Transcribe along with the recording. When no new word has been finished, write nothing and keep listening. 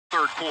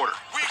third quarter.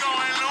 We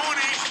going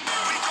loony.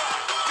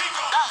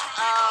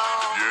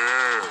 Uh-oh.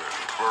 Yeah,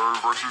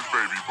 bird versus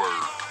baby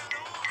bird.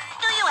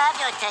 Do you have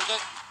your ticket?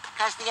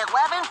 Because the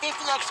 1150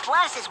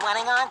 Express is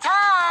running on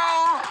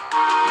time.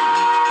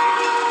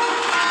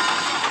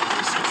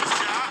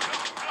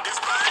 It's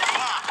 5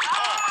 o'clock.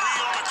 Oh, we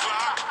on the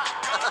clock.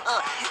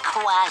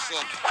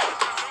 Classic.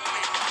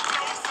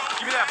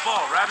 Give me that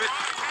ball, Rabbit.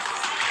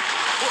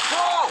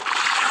 Whoa!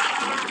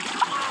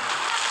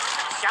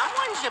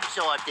 Someone's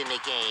absorbed in the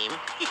game.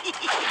 You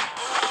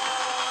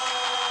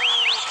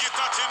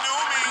thought you knew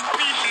me?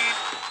 We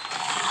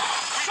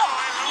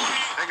going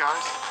loony. Hey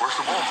guys, where's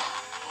the ball?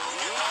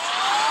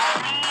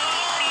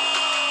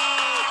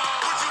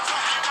 What you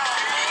talking about?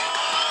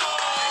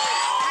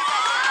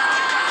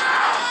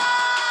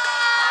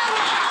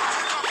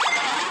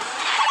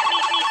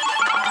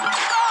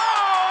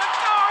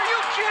 Oh, are you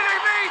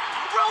kidding me?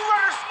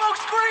 Roadrunner smoke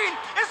screen!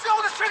 It's the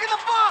oldest trick in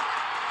the book!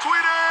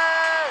 Tweety!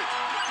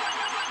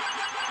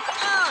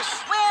 Ooh,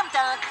 slam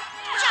dunk.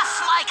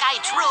 Just like I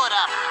drew it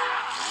up.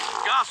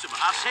 Gossip,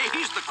 I say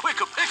he's the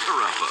quicker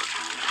picker-upper.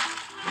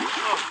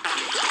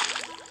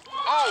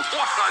 Oh,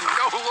 what a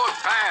no-look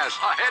pass.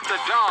 Ahead to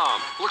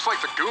Dom. Looks like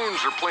the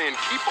Goons are playing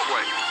keep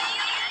away.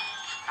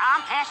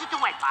 Tom passes to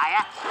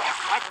Wetfire.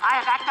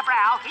 Wetfire back to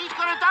Brow. He's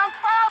gonna dunk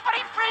ball, but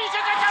he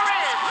freezes at the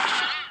rim.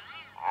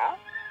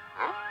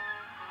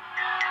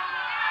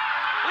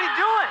 What are you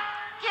doing?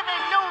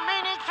 Giving new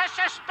meaning to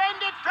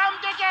suspended from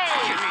the game.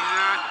 Give me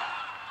that.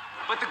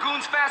 But the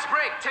Goons fast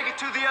break. Take it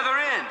to the other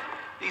end.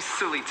 These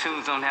silly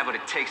tunes don't have what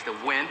it takes to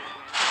win.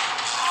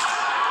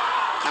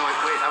 No,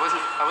 wait. I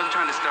wasn't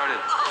trying to start it.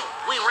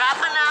 We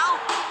rapping now?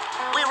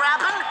 We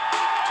rapping?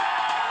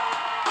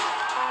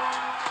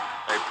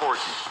 Hey,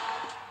 Porky.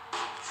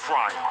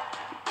 Fry him.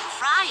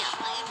 Fry him?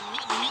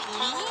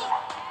 Me?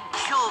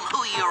 Show him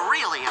who you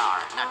really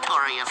are,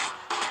 notorious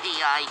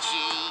P.I.G.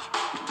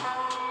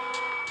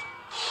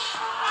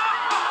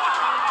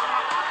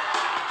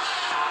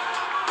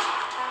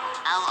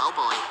 Oh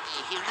boy,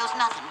 here goes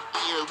nothing.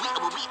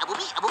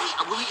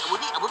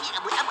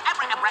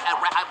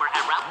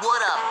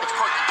 What up? It's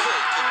Porky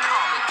Pig. They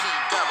call me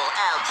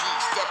P-double-L-G.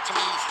 Step to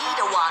me, he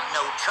don't want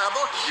no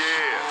trouble.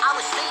 Yeah. I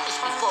was famous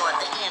before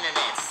the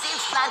internet.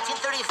 Since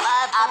 1935,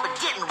 I've been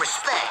getting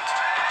respect.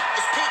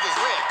 This pig is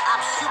lit.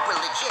 I'm super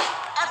legit.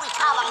 Every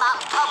time I'm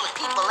out in public,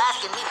 people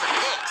asking me for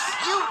pics.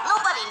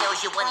 Nobody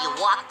knows you when you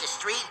walk the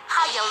street.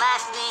 How your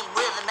last name,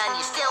 rhythm, and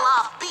you're still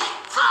off beat.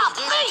 From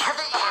beginning to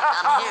the end,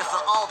 I'm here for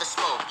all the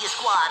smoke. Your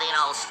squad ain't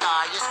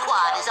all-star. Your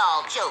squad is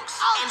all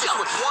jokes. And just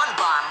with one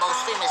bar,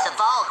 most famous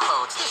of all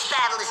quotes. This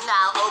battle is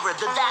now over.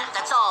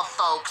 That's all,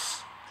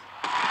 folks.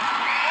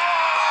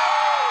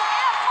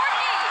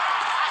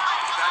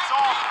 That's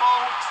all,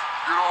 folks.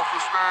 Get off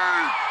the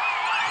stage.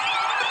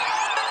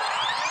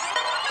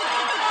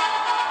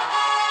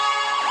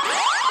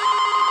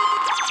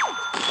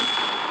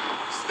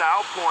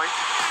 Style point.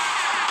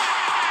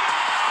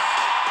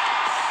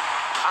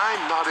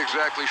 I'm not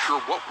exactly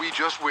sure what we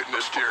just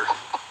witnessed here.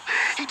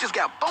 He just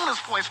got bonus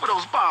points for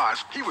those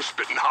bars. He was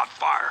spitting hot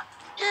fire.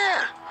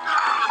 Yeah.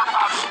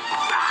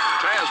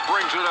 Taz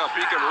brings it up.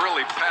 He can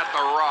really pat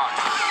the rock.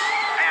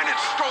 And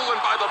it's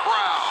stolen by the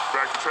Brow.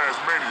 Back to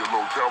Tasmania,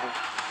 little devil.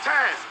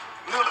 Taz.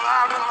 Are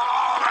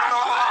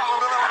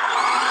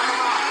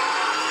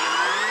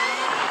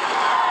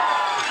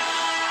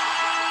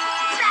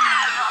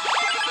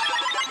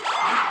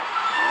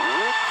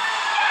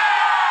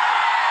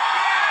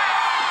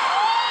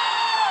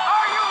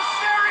you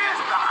serious?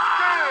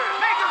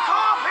 Make a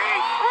call,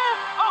 Pete.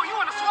 Oh, you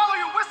want to swallow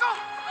your whistle?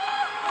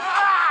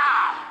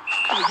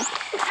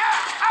 Yeah,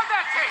 how'd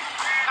that taste?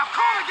 Now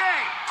call the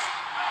game.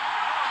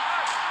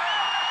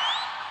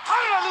 How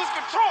did I lose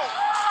control?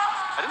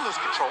 I didn't lose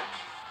control.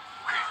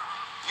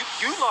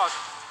 You lost.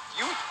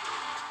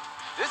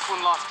 This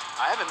one lost.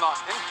 I haven't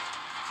lost any.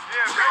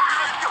 Yeah, baby,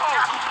 let's go.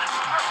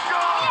 Let's go.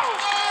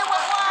 Yeah,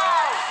 what?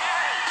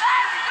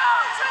 Let's go,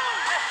 too.